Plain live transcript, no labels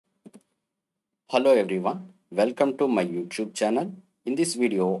Hello everyone, welcome to my YouTube channel. In this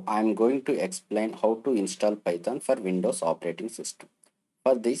video, I am going to explain how to install Python for Windows operating system.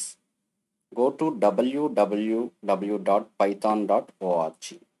 For this, go to www.python.org.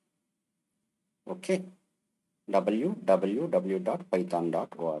 Okay,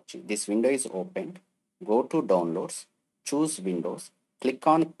 www.python.org. This window is opened. Go to Downloads, choose Windows, click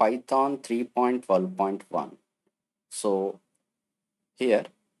on Python 3.12.1. So here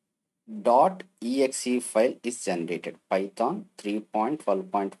 .exe file is generated. Python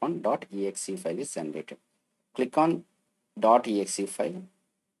 3.12.1.exe file is generated. Click on .exe file.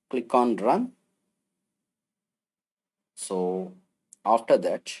 Click on run. So after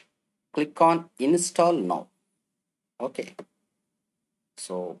that, click on install now. Okay.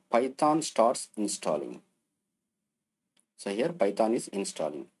 So Python starts installing. So here Python is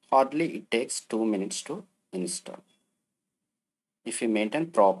installing. Hardly it takes 2 minutes to install if you maintain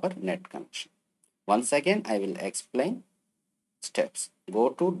proper net connection. Once again, I will explain steps. Go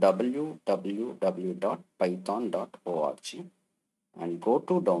to www.python.org and go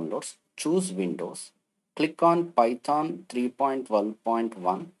to downloads, choose Windows, click on Python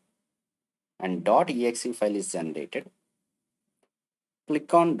 3.12.1 and .exe file is generated.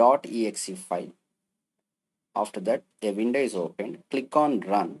 Click on .exe file. After that, a window is opened. Click on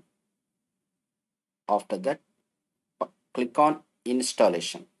run. After that, click on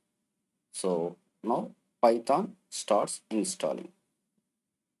installation. So now Python starts installing.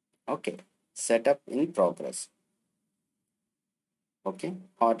 Okay, setup in progress. Okay,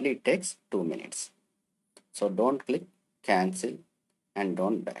 hardly it takes 2 minutes. So don't click cancel and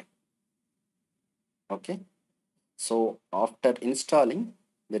don't back. Okay, so after installing,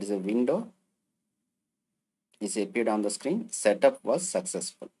 there is a window is appeared on the screen. Setup was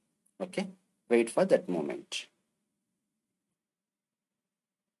successful. Okay, wait for that moment.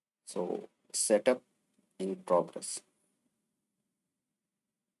 So setup in progress.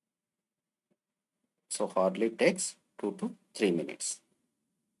 So hardly takes 2 to 3 minutes.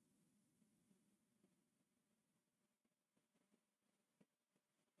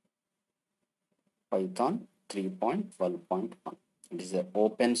 Python 3.12.1. It is an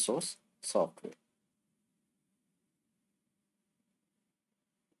open source software.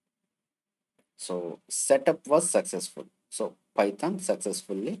 So setup was successful. So Python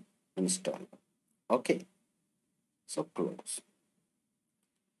successfully installed. Okay, so close.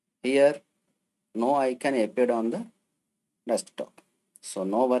 Here no icon appeared on the desktop. So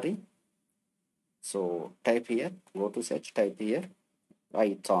no worry. So type here, go to search, type here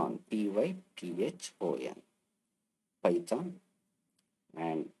Python, Python, Python,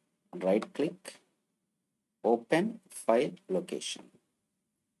 and right click, open file location.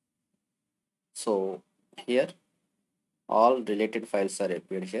 So here all related files are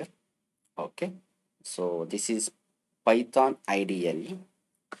appeared here. Okay, so this is Python IDLE,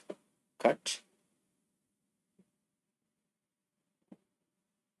 cut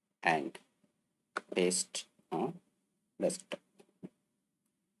and paste on desktop.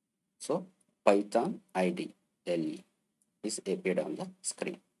 So Python IDLE is appeared on the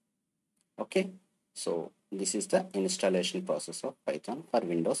screen. Okay, so this is the installation process of Python for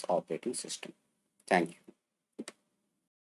Windows operating system. Thank you.